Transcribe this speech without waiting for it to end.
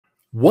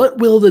What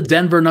will the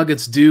Denver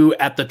Nuggets do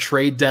at the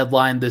trade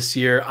deadline this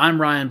year?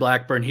 I'm Ryan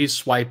Blackburn. He's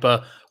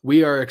Swipa.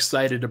 We are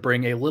excited to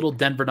bring a little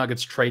Denver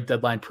Nuggets trade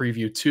deadline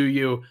preview to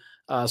you.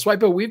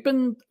 Swipa, we've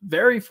been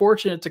very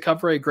fortunate to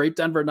cover a great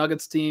Denver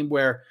Nuggets team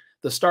where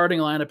the starting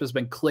lineup has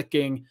been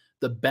clicking.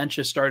 The bench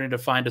is starting to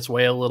find its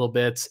way a little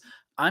bit.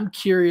 I'm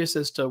curious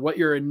as to what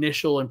your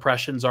initial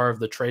impressions are of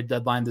the trade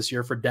deadline this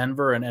year for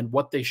Denver and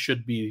what they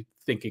should be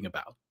thinking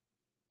about.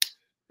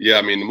 Yeah,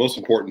 I mean, the most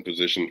important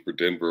positions for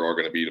Denver are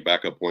going to be the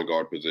backup point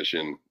guard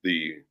position,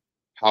 the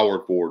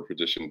power forward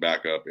position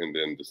backup, and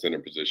then the center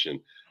position.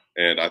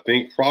 And I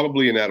think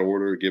probably in that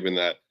order, given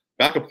that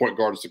backup point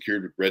guard is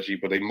secured with Reggie,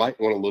 but they might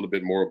want a little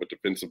bit more of a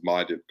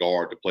defensive-minded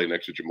guard to play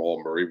next to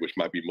Jamal Murray, which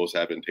might be most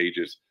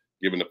advantageous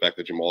given the fact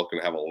that Jamal is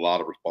going to have a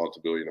lot of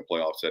responsibility in a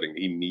playoff setting.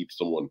 He needs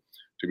someone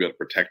to be able to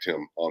protect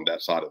him on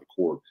that side of the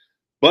court.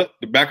 But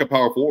the backup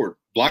power forward,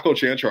 Blacko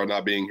Chanchar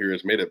not being here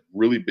has made a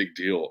really big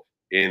deal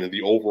in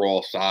the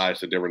overall size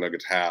the Denver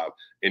Nuggets have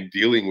in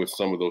dealing with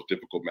some of those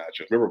difficult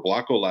matchups. Remember,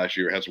 Blacko last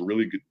year had some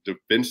really good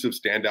defensive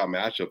standout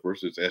matchup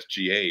versus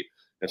SGA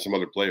and some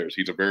other players.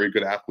 He's a very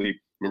good athlete.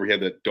 Remember, he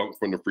had that dunk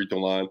from the free throw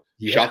line,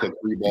 shot the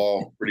three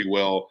ball pretty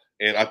well.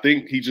 And I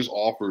think he just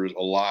offers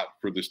a lot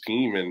for this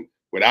team. And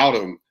without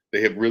him, they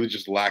have really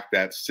just lacked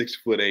that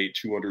 6'8",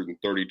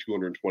 230,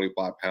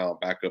 225-pound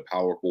backup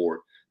power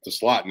forward to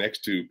slot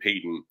next to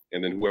Peyton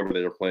and then whoever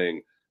they're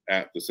playing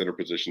at the center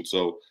position.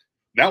 So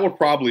that would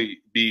probably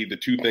be the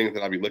two things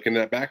that I'd be looking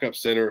at. Backup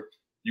center,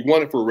 you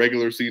want it for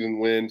regular season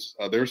wins.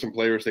 There are some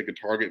players they could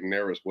target in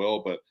there as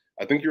well, but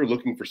I think you're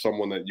looking for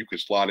someone that you could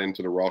slot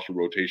into the roster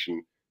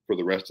rotation for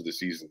the rest of the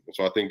season. And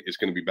so I think it's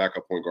going to be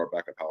backup point guard,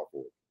 backup power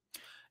forward.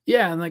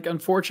 Yeah, and like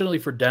unfortunately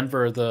for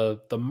Denver,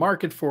 the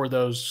market for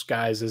those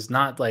guys is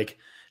not like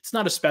it's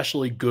not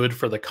especially good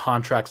for the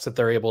contracts that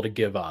they're able to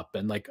give up.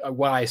 And like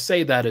why I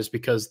say that is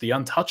because the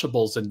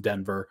untouchables in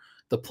Denver,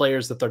 the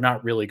players that they're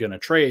not really going to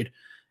trade,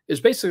 is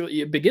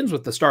basically it begins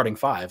with the starting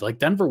five. Like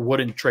Denver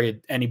wouldn't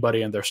trade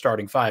anybody in their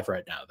starting five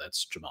right now.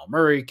 That's Jamal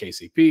Murray,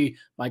 KCP,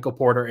 Michael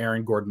Porter,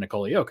 Aaron Gordon,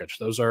 Nikola Jokic.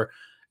 Those are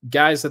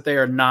guys that they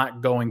are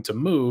not going to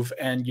move.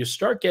 And you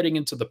start getting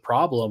into the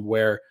problem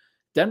where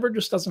Denver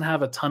just doesn't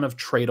have a ton of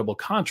tradable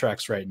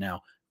contracts right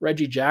now.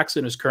 Reggie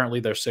Jackson is currently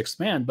their sixth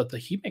man, but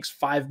he makes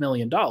 $5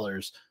 million.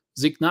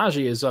 Zeke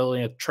Naji is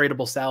only a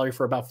tradable salary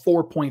for about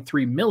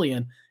 $4.3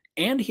 million,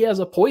 and he has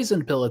a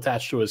poison pill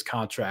attached to his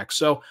contract.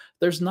 So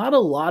there's not a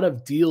lot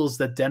of deals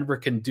that Denver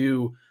can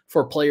do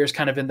for players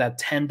kind of in that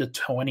 $10 to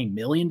 $20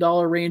 million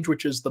range,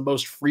 which is the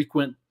most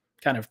frequent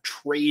kind of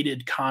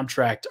traded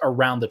contract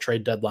around the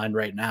trade deadline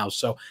right now.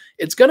 So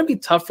it's going to be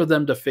tough for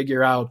them to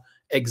figure out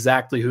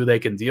exactly who they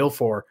can deal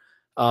for.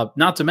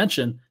 Not to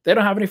mention, they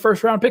don't have any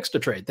first-round picks to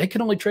trade. They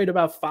can only trade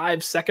about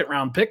 5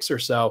 second-round picks or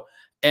so,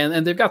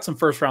 and they've got some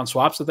first-round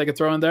swaps that they could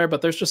throw in there,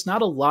 but there's just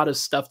not a lot of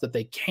stuff that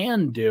they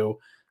can do.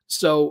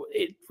 So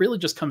it really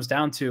just comes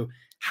down to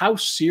how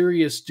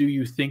serious do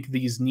you think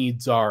these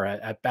needs are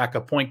at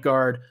backup point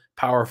guard,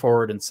 power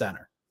forward, and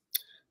center?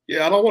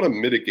 Yeah, I don't want to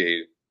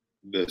mitigate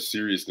the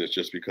seriousness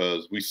just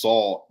because we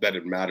saw that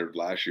it mattered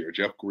last year.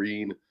 Jeff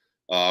Green,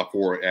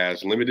 for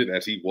as limited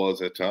as he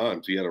was at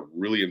times, he had a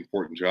really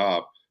important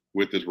job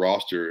with his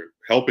roster,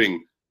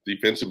 helping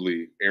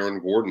defensively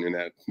Aaron Gordon in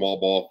that small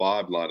ball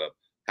five lineup,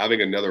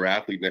 having another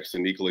athlete next to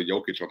Nikola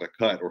Jokic on the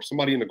cut, or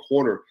somebody in the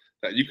corner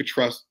that you could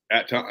trust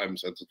at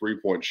times as a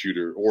three-point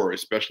shooter, or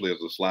especially as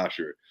a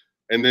slasher.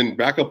 And then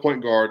backup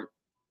point guard,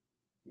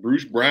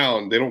 Bruce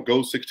Brown, they don't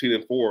go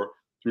 16-4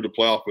 through the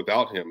playoff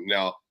without him.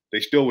 Now, they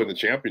still win the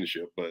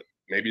championship, but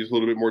maybe it's a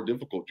little bit more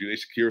difficult. Do they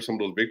secure some of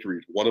those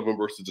victories? One of them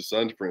versus the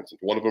Suns, for instance,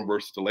 one of them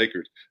versus the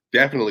Lakers.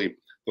 Definitely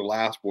the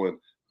last one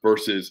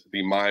versus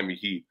the Miami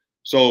Heat.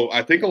 So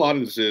I think a lot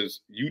of this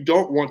is you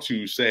don't want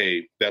to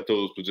say that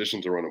those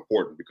positions are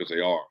unimportant because they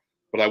are.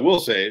 But I will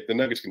say the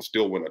Nuggets can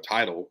still win a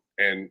title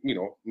and,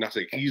 not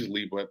say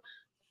easily, but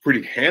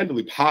pretty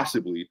handily,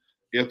 possibly,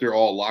 if they're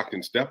all locked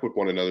in step with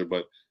one another.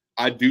 But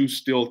I do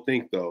still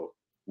think, though,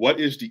 what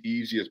is the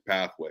easiest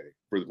pathway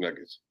for the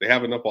Nuggets? They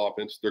have enough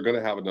offense. They're going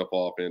to have enough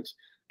offense.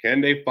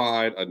 Can they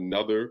find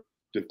another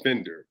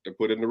defender to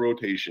put in the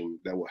rotation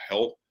that will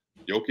help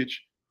Jokic,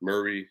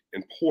 Murray,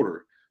 and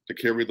Porter to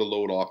carry the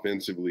load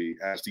offensively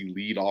as the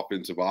lead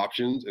offensive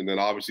options? And then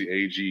obviously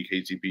AG,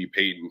 KCP,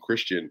 Peyton,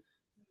 Christian,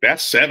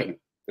 that's 7.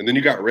 And then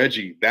you got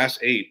Reggie, that's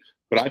 8.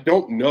 But I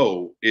don't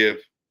know if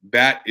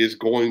that is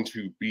going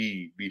to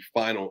be the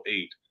final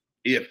 8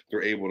 if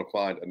they're able to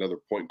find another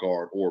point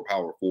guard or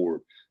power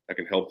forward that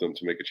can help them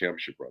to make a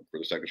championship run for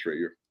the second straight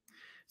year.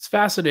 It's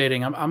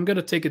fascinating. I'm going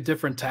to take a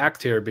different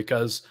tact here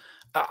because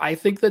I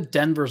think that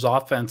Denver's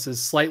offense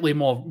is slightly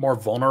more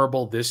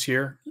vulnerable this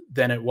year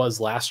than it was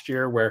last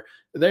year, where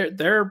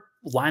their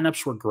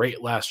lineups were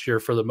great last year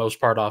for the most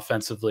part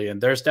offensively,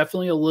 and there's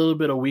definitely a little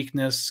bit of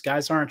weakness.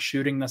 Guys aren't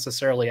shooting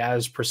necessarily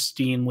as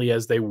pristinely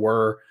as they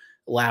were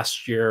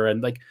last year,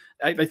 and like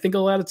I think a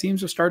lot of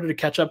teams have started to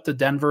catch up to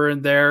Denver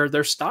and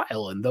their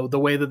style and the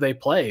way that they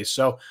play.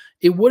 So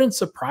it wouldn't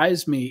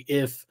surprise me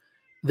if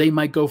they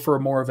might go for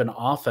more of an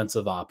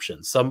offensive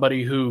option,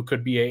 somebody who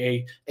could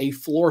be a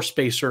floor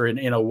spacer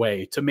in a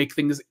way to make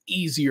things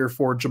easier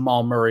for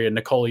Jamal Murray and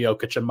Nikola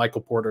Jokic and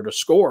Michael Porter to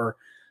score.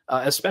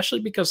 Especially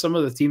because some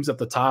of the teams at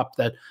the top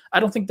that I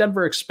don't think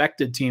Denver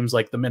expected, teams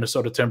like the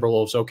Minnesota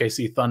Timberwolves,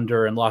 OKC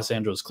Thunder, and Los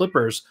Angeles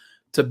Clippers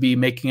to be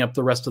making up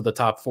the rest of the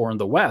top four in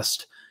the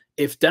West.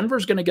 If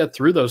Denver's going to get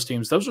through those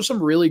teams, those are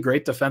some really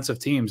great defensive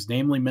teams,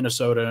 namely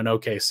Minnesota and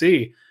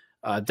OKC.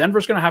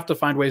 Denver's going to have to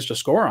find ways to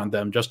score on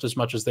them just as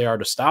much as they are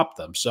to stop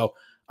them. So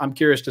I'm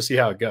curious to see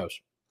how it goes.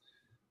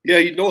 Yeah,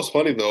 you know, it's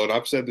funny though, and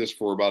I've said this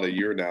for about a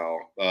year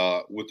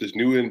now. With this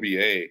new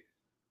NBA,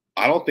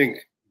 I don't think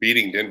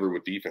beating Denver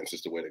with defense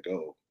is the way to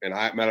go. And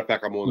matter of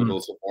fact, I'm willing to go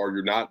so far.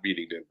 You're not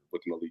beating Denver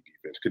with an elite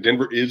defense because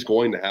Denver is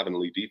going to have an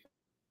elite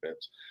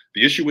defense.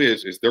 The issue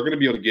is they're going to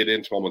be able to get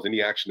into almost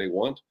any action they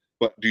want.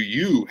 But do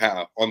you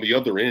have on the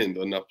other end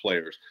enough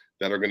players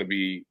that are going to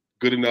be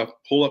good enough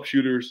pull-up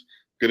shooters,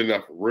 good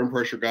enough rim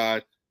pressure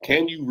guys?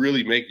 Can you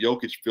really make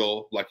Jokic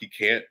feel like he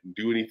can't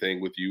do anything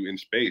with you in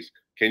space?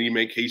 Can you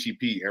make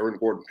KCP, Aaron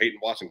Gordon, Peyton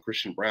Watson,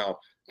 Christian Brown?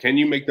 Can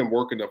you make them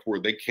work enough where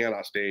they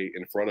cannot stay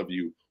in front of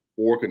you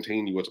or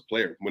contain you as a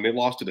player? When they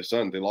lost to the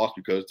Suns, they lost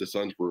because the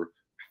Suns were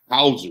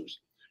howsers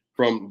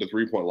from the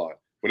three-point line.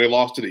 When they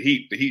lost to the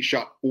Heat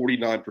shot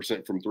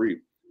 49% from three.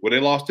 When they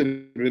lost to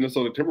the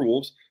Minnesota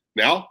Timberwolves,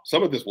 now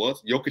some of this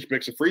was Jokic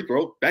makes a free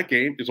throw. That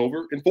game is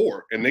over in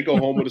 4, and they go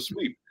home with a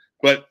sweep.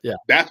 But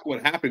that's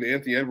what happened.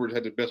 Anthony Edwards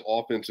had the best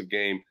offensive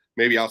game,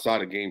 maybe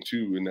outside of game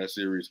 2 in that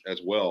series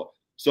as well.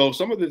 So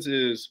some of this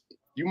is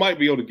you might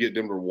be able to get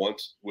Denver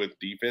once with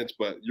defense,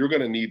 but you're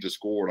going to need to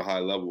score at a high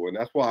level. And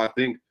that's why I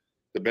think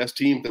the best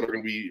teams that are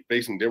going to be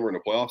facing Denver in a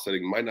playoff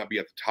setting might not be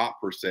at the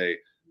top per se,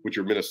 which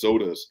are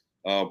Minnesotas,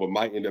 but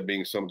might end up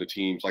being some of the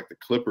teams like the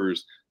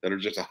Clippers that are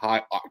just a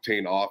high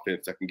octane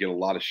offense that can get a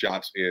lot of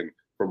shots in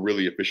from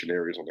really efficient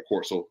areas on the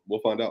court. So we'll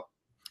find out.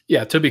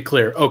 Yeah, to be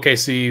clear,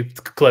 OKC,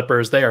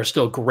 Clippers, they are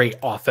still great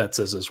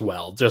offenses as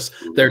well. Just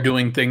they're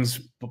doing things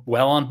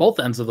well on both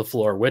ends of the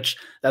floor, which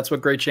that's what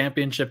great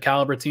championship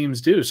caliber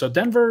teams do. So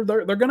Denver,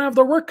 they're going to have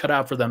their work cut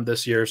out for them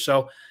this year.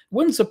 So it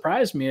wouldn't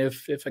surprise me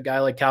if a guy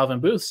like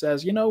Calvin Booth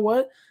says, you know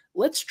what,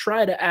 let's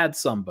try to add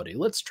somebody.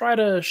 Let's try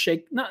to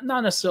not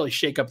necessarily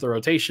shake up the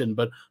rotation,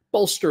 but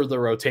bolster the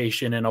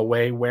rotation in a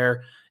way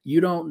where you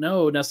don't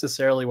know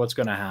necessarily what's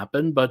going to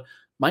happen, but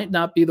might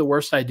not be the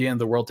worst idea in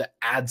the world to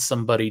add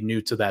somebody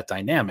new to that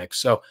dynamic.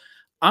 So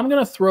I'm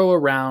going to throw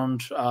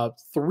around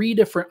 3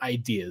 different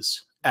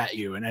ideas at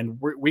you,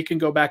 and we can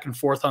go back and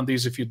forth on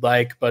these if you'd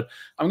like, but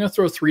I'm going to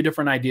throw 3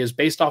 different ideas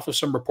based off of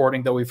some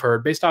reporting that we've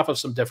heard, based off of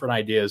some different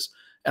ideas,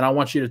 and I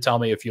want you to tell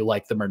me if you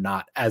like them or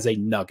not as a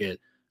Nugget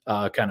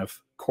kind of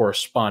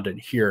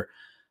correspondent here.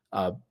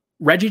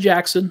 Reggie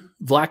Jackson,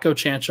 Vlatko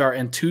Cancar,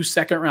 and 2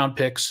 second-round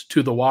picks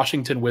to the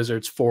Washington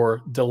Wizards for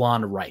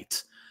DeLon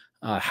Wright.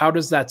 How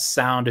does that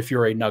sound if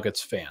you're a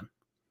Nuggets fan?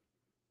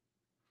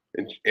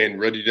 And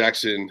Reggie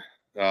Jackson,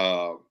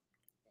 Vlatko,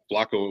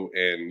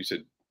 and you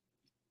said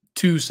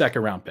 2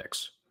 second-round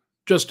picks.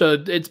 Just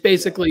it's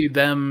basically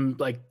them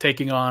like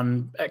taking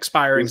on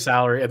expiring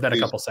salary and then a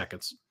couple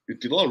seconds. Is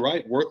DeLon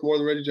Wright worth more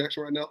than Reggie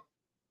Jackson right now?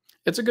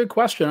 It's a good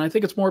question. I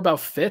think it's more about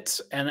fit,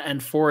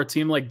 and for a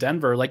team like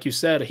Denver, like you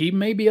said, he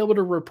may be able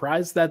to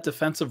reprise that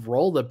defensive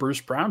role that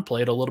Bruce Brown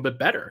played a little bit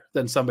better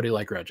than somebody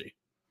like Reggie.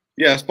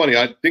 Yeah, it's funny.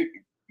 I think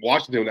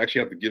Washington would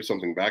actually have to give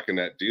something back in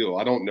that deal.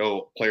 I don't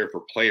know player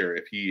for player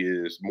if he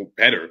is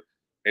better,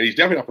 and he's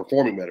definitely not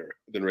performing better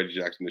than Reggie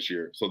Jackson this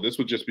year. So this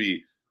would just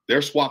be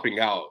they're swapping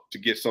out to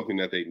get something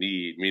that they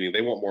need, meaning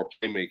they want more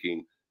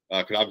playmaking.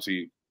 Because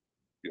obviously,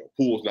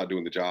 Poole's not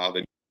doing the job.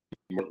 They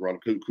need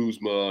around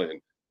Kuzma and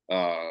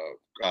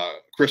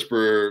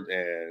CRISPR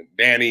and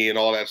Danny and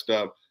all that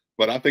stuff.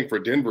 But I think for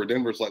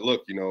Denver's like,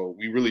 look,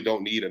 we really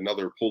don't need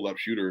another pull-up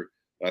shooter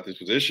at this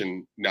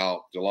position.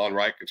 Now, DeLon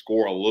Wright can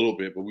score a little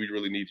bit, but we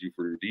really need you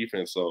for your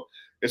defense. So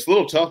it's a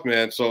little tough,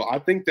 man. So I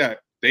think that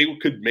they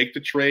could make the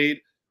trade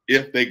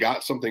if they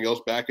got something else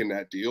back in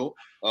that deal.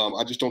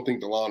 I just don't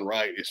think DeLon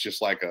Wright is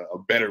just like a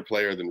better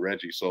player than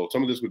Reggie. So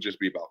some of this would just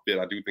be about fit.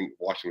 I do think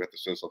Washington have to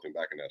send something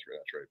back in that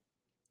trade.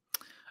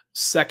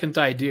 Second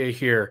idea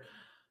here.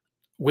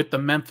 With the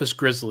Memphis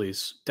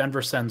Grizzlies,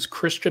 Denver sends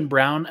Christian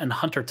Brown and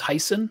Hunter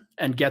Tyson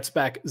and gets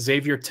back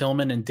Xavier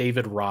Tillman and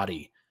David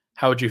Roddy.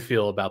 How would you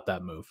feel about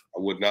that move?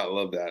 I would not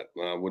love that.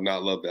 I would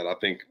not love that. I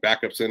think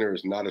backup center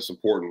is not as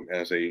important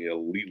as a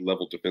elite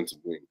level defensive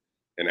wing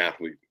and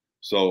athlete.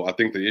 So I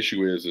think the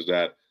issue is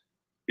that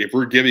if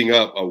we're giving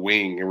up a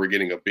wing and we're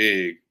getting a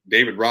big,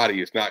 David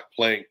Roddy is not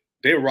playing.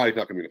 David Roddy's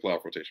not going to be in the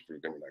playoff rotation for the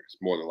Denver Nuggets,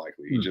 more than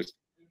likely. He just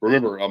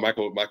remember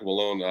Michael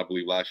Malone, I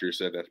believe last year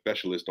said that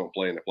specialists don't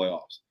play in the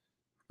playoffs.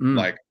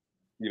 Like,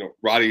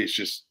 Roddy is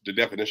just the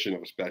definition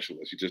of a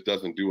specialist. He just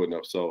doesn't do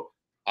enough. So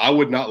I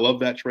would not love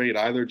that trade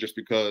either, just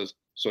because.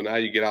 So now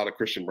you get out of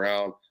Christian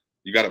Brown,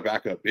 you got a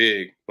backup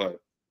big,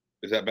 but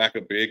is that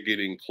backup big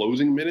getting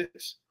closing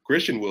minutes?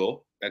 Christian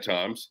will at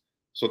times.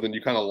 So then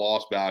you kind of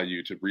lost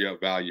value to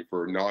re-up value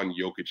for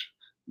non-Jokic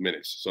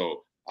minutes.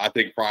 So I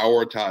think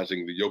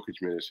prioritizing the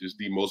Jokic minutes is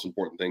the most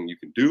important thing you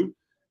can do.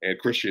 And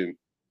Christian,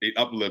 it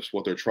uplifts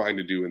what they're trying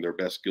to do in their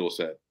best skill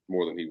set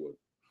more than he would.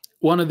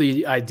 One of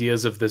the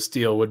ideas of this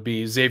deal would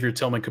be Xavier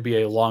Tillman could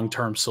be a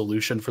long-term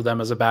solution for them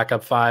as a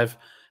backup five.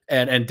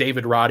 And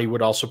David Roddy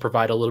would also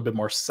provide a little bit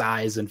more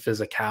size and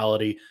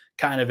physicality,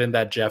 kind of in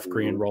that Jeff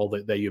Green Mhm. role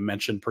that you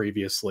mentioned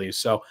previously.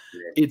 So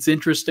Yeah. it's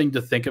interesting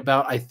to think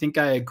about. I think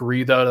I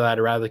agree though that I'd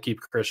rather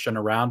keep Christian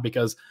around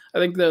because I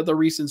think the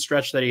recent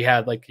stretch that he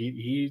had, like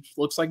he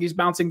looks like he's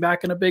bouncing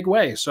back in a big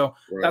way. So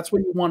Right. that's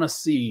what you want to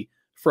see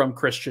from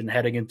Christian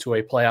heading into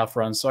a playoff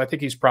run. So I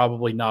think he's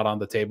probably not on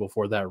the table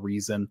for that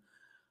reason.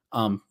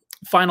 Um,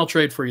 Final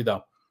trade for you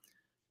though.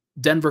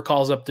 Denver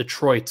calls up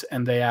Detroit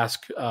and they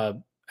ask,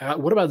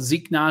 what about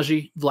Zeke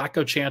Naji,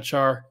 Vlatko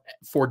Chanchar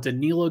for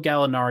Danilo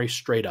Gallinari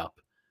straight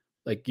up?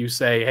 Like you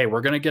say, hey,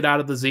 we're going to get out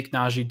of the Zeke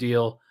Naji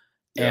deal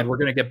Yeah. and we're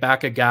going to get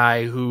back a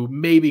guy who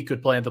maybe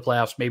could play in the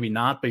playoffs, maybe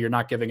not, but you're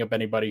not giving up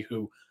anybody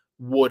who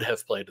would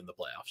have played in the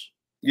playoffs.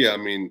 Yeah, I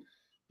mean,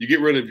 you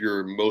get rid of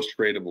your most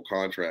tradable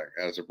contract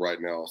as of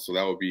right now, so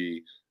that would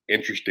be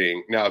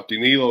interesting. Now, if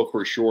Danilo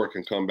for sure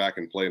can come back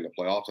and play in the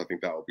playoffs, I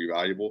think that would be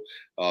valuable.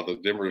 The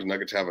Denver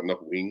Nuggets have enough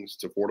wings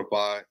to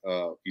fortify.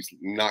 He's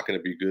not going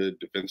to be good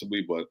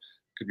defensively, but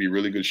could be a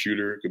really good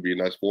shooter. Could be a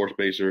nice floor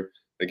spacer.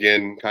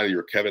 Again, kind of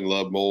your Kevin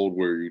Love mold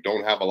where you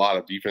don't have a lot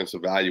of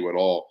defensive value at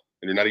all,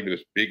 and you're not even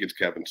as big as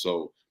Kevin.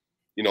 So,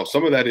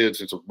 some of that is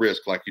it's a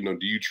risk. Like, do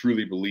you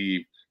truly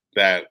believe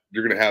that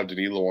you're going to have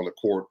Danilo on the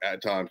court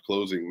at times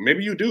closing?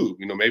 Maybe you do.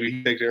 Maybe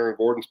he takes Aaron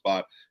Gordon's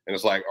spot, and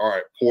it's like, all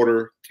right,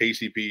 Porter,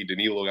 KCP,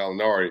 Danilo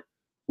Gallinari,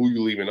 who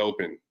you leaving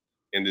open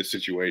in this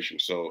situation?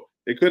 So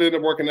it could end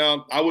up working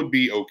out. I would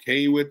be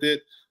okay with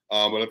it,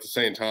 but at the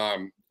same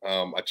time,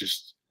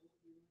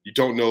 you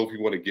don't know if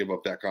you want to give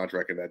up that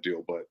contract and that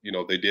deal. But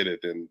they did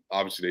it, then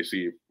obviously they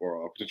see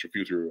for a potential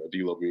future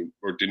Danilo being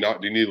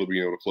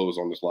able to close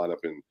on this lineup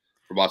and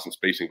provide some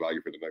spacing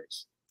value for the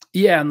Nuggets.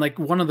 Yeah, and like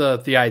one of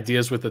the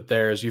ideas with it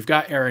there is you've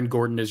got Aaron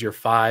Gordon as your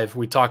five.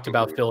 We talked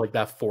about Mhm. Phil like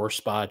that four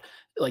spot.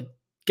 Like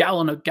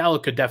Gallo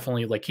could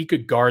definitely like he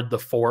could guard the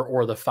four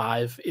or the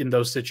five in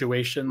those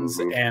situations,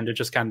 Mhm. and it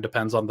just kind of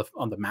depends on the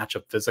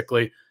matchup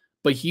physically.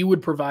 But he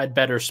would provide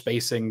better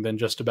spacing than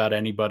just about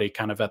anybody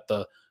kind of at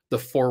the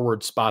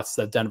forward spots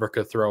that Denver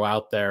could throw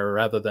out there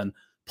rather than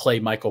play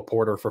Michael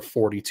Porter for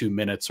 42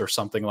 minutes or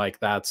something like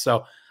that.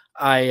 So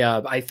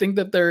I think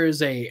that there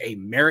is a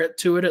merit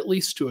to it at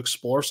least to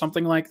explore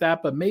something like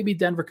that, but maybe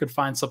Denver could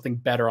find something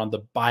better on the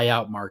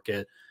buyout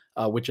market,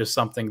 which is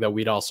something that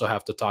we'd also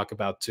have to talk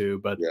about too.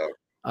 But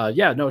Yeah.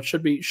 yeah, no, it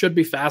should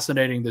be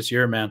fascinating this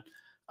year, man.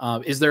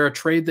 Is there a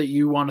trade that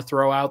you want to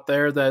throw out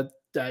there that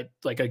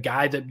like a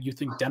guy that you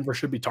think Denver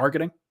should be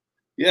targeting?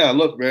 Yeah,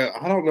 look, man,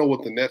 I don't know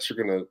what the Nets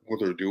what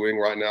they're doing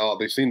right now.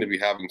 They seem to be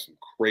having some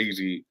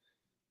crazy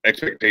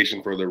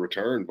expectation for their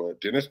return, but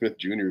Dennis Smith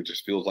Jr.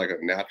 just feels like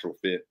a natural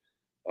fit.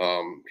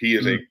 He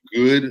is a Mm,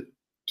 good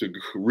to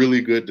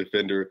really good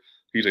defender.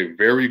 He's a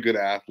very good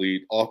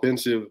athlete,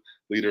 offensive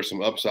leader,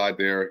 some upside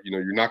there.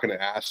 You're not going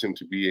to ask him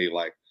to be a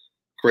like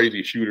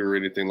crazy shooter or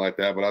anything like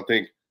that, but I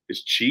think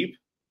it's cheap.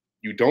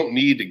 You don't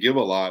need to give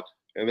a lot.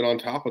 And then on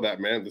top of that,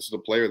 man, this is a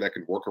player that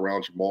can work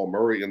around Jamal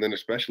Murray. And then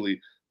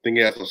especially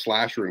thinking as a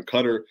slasher and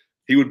cutter,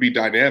 he would be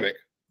dynamic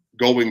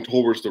going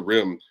towards the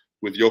rim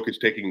with Jokic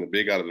taking the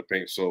big out of the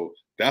paint. So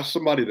that's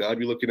somebody that I'd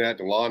be looking at.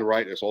 DeLon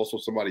Wright is also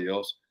somebody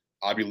else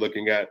I'd be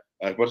looking at.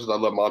 As much as I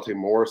love Monte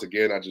Morris,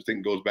 again, I just think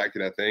it goes back to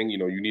that thing.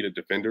 You need a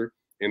defender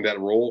in that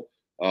role.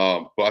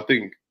 But I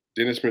think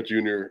Dennis Smith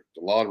Jr.,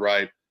 DeLon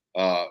Wright,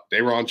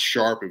 Day'Ron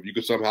Sharp, if you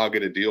could somehow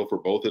get a deal for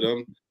both of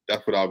them,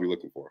 that's what I'll be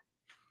looking for.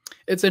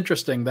 it's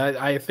interesting that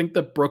I think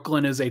that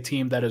Brooklyn is a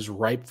team that is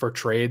ripe for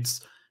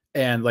trades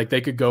and like they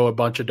could go a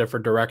bunch of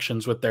different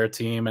directions with their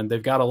team and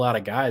they've got a lot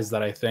of guys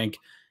that I think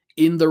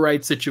in the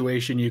right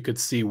situation you could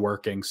see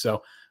working.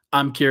 So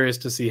I'm curious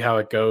to see how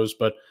it goes,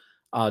 but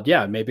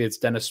yeah, maybe it's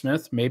Dennis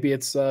Smith, maybe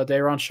it's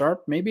Day'Ron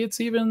Sharp, maybe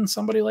it's even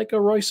somebody like a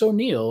Royce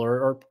O'Neal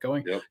or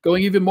going Yep.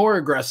 going even more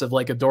aggressive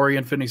like a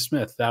Dorian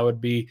Finney-Smith. That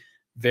would be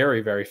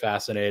very very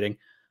fascinating.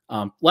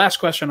 Last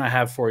question I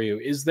have for you.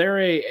 Is there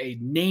a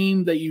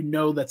name that you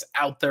know that's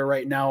out there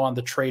right now on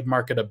the trade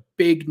market, a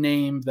big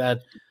name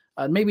that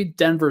maybe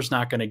Denver's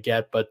not going to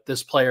get, but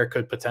this player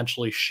could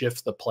potentially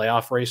shift the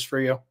playoff race for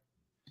you?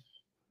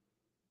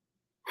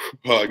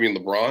 I mean,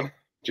 LeBron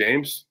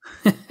James.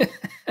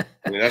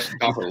 I mean, that's the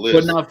top of the Putting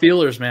list. out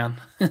feelers,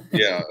 man.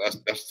 Yeah, that's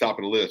the top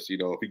of the list.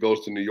 If he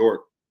goes to New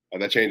York,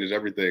 that changes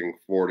everything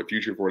for the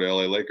future for the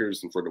LA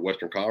Lakers and for the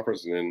Western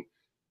Conference, and then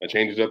that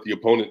changes up the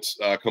opponents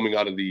coming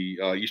out of the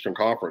Eastern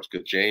Conference.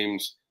 Because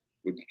James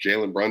with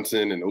Jalen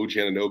Brunson and OG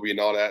Anunoby and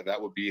all that,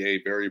 that would be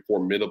a very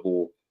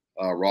formidable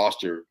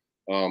roster.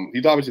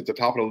 He's obviously at the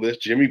top of the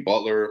list. Jimmy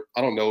Butler,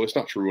 I don't know. It's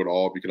not true at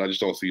all because I just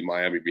don't see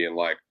Miami being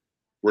like,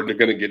 we're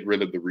going to get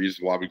rid of the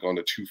reason why we've gone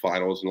to 2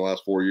 finals in the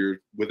last 4 years.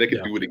 But they could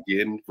Yeah. do it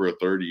again for a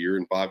third year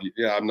in 5 years.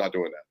 Yeah, I'm not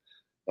doing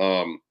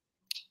that.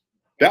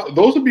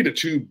 Those would be the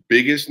two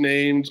biggest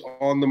names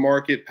on the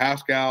market.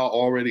 Pascal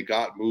already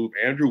got moved.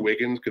 Andrew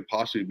Wiggins could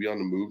possibly be on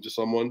the move to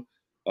someone.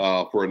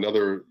 for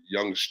another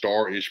young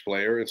star-ish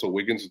player. And so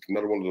Wiggins is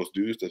another one of those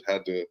dudes that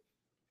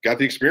got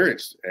the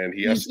experience, and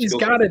he has the He's skill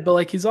set. got it, but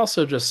like he's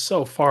also just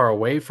so far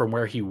away from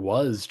where he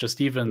was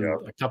just even Yeah.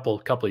 a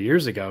couple of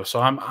years ago. So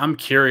I'm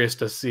curious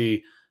to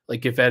see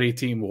like if any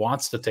team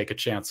wants to take a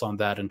chance on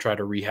that and try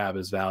to rehab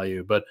his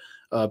value. But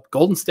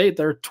Golden State,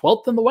 they're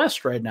 12th in the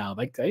West right now.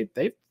 Like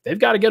they've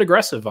got to get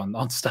aggressive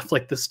on stuff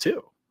like this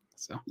too.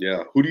 So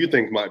Yeah. Who do you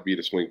think might be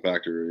the swing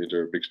factor into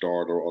a big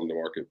star or on the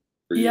market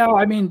for you? yeah,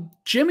 I mean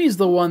Jimmy's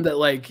the one that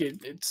like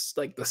it's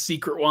like the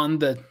secret one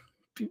that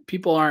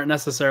people aren't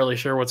necessarily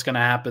sure what's going to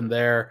happen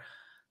there.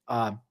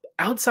 Uh,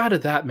 Outside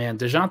of that, man,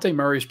 DeJounte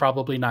Murray's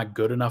probably not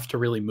good enough to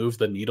really move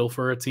the needle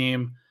for a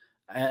team.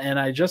 And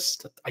I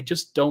just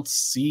don't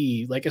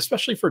see like,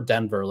 especially for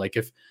Denver, like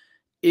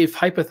if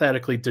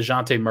hypothetically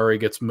DeJounte Murray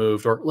gets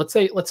moved, or let's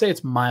say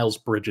it's Miles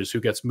Bridges who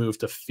gets moved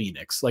to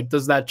Phoenix, like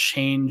does that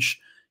change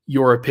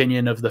your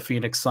opinion of the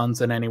Phoenix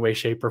Suns in any way,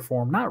 shape, or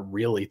form? Not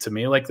really to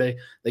me. Like they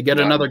get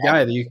Not another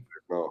guy that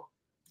no.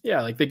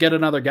 yeah, like they get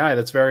another guy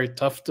that's very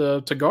tough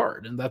to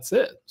guard, and that's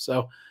it.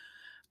 So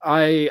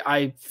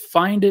I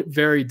find it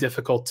very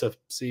difficult to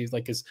see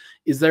like is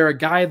there a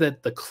guy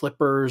that the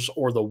Clippers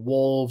or the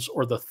Wolves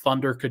or the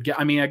Thunder could get?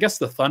 I mean, I guess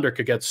the Thunder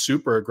could get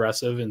super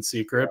aggressive in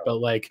secret, but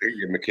like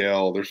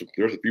Mikal, there's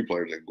a few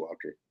players that can go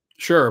after.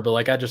 sure, but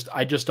like I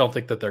just don't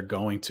think that they're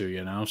going to,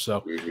 you know.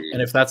 So and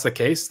Mhm. if that's the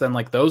case, then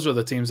like those are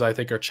the teams I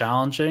think are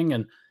challenging,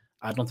 and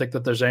I don't think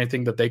that there's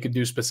anything that they could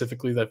do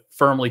specifically that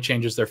firmly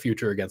changes their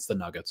future against the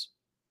Nuggets.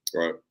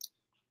 Right.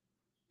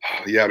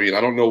 Yeah, I mean,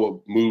 I don't know what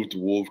move the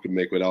Wolves could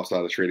make with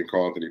outside of trading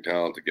Karl Anthony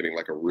Towns to getting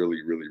like a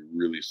really, really,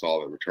 really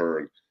solid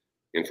return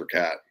in for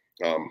Cat,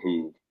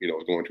 who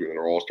is going to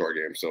another All Star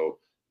game. So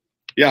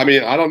yeah, I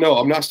mean, I don't know.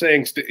 I'm not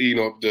saying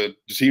the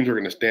teams are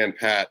going to stand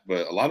pat,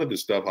 but a lot of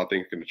this stuff I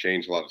think is going to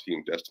change a lot of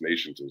team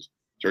destinations. Is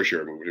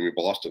tertiary. I mean,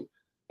 Boston,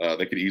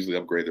 they could easily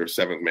upgrade their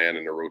seventh man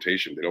in their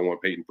rotation. They don't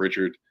want Peyton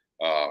Pritchard.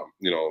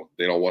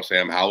 They don't want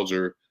Sam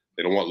Hauser.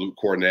 They don't want Luke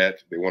Cornett.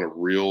 They want a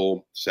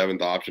real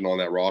seventh option on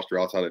that roster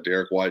outside of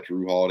Derek White,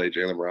 Drew Holiday,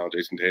 Jaylen Brown,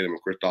 Jason Tatum, and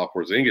Kristaps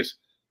Porzingis.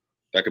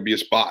 That could be a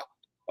spot.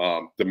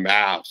 The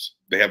Mavs,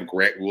 they have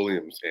Grant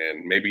Williams,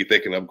 and maybe if they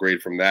can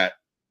upgrade from that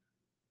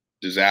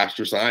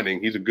disaster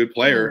signing, he's a good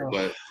player,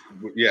 but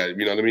yeah, you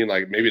know what I mean?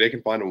 Like maybe they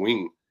can find a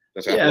wing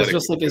that's Yeah, it's athletic.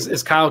 just like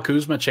is Kyle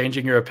Kuzma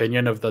changing your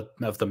opinion of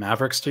the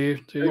Mavericks to you?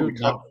 They would be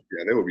tough. No.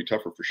 Yeah, they would be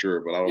tougher for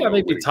sure, but I don't Yeah, know.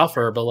 they'd be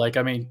tougher, but like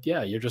I mean,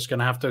 yeah, you're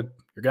gonna have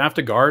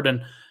to guard,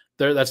 and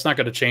that's not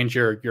gonna change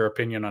your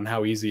opinion on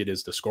how easy it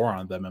is to score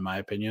on them, in my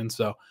opinion.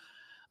 So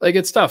like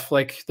it's tough.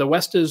 Like the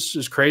West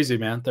is crazy,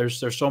 man.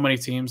 There's so many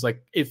teams.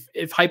 Like if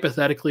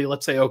hypothetically,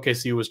 let's say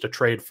OKC was to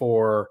trade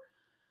for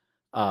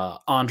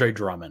Andre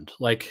Drummond,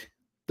 like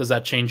does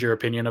that change your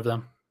opinion of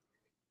them?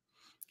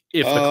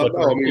 If the No, I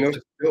Clipper, mean if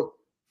those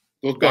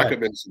go ahead.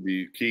 backup ends would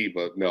be key,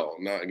 but no,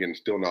 not again,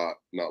 still not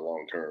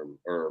long term,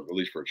 or at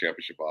least for a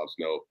championship odds,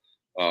 no.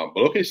 But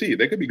OKC,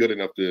 they could be good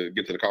enough to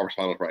get to the conference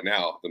finals right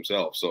now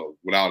themselves, so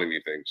without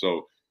anything.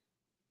 So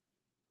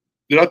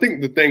I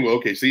think the thing with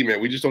OKC,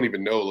 man, we just don't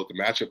even know what the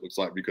matchup looks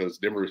like because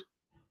Denver's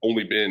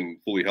only been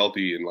fully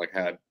healthy and like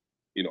had,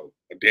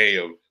 a day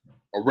of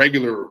a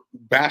regular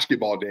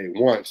basketball day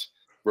once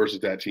versus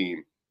that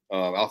team,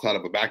 outside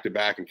of a back to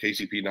back and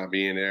KCP not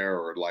being there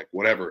or like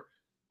whatever.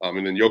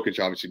 And then Jokic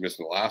obviously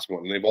missing the last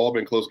one. And they've all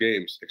been close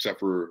games except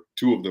for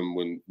two of them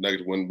when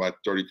Nuggets won by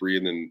 33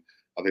 and then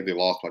I think they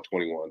lost by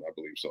 21, I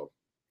believe. So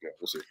yeah,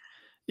 we'll see.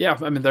 Yeah,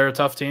 I mean they're a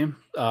tough team.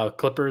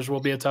 Clippers will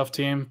be a tough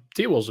team.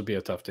 T Wolves will be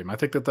a tough team. I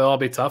think that they'll all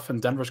be tough,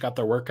 and Denver's got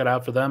their work cut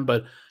out for them.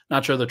 But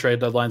not sure the trade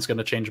deadline is going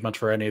to change much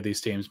for any of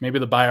these teams. Maybe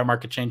the buyout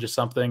market changes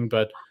something,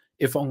 but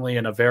if only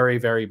in a very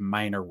very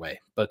minor way.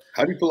 But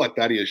How do you feel like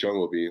Thaddeus Young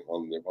will be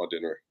on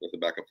dinner as the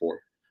backup four?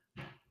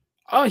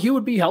 he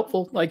would be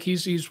helpful. Like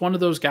he's one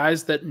of those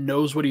guys that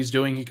knows what he's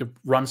doing. He could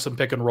run some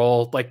pick and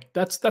roll. Like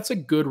that's a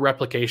good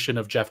replication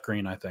of Jeff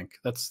Green. I think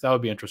that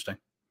would be interesting.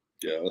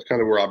 Yeah, that's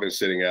kind of where I've been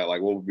sitting at.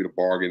 Like, what would be the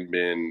bargain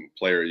bin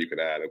player you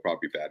could add? It'd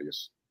probably be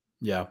Thaddeus.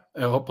 Yeah,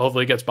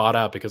 hopefully he gets bought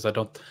out because I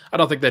don't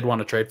think they'd want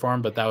to trade for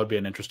him, but that would be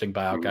an interesting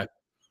buyout Mhm. guy.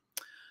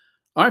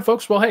 All right,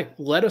 folks. Well, hey,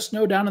 let us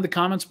know down in the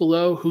comments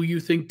below who you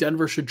think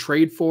Denver should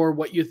trade for,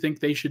 what you think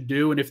they should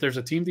do, and if there's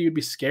a team that you'd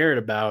be scared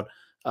about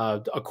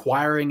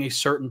acquiring a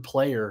certain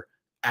player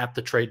at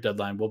the trade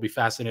deadline. We'll be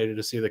fascinated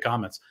to see the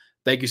comments.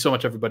 Thank you so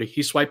much, everybody.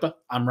 He's Swipa.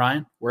 I'm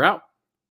Ryan. We're out.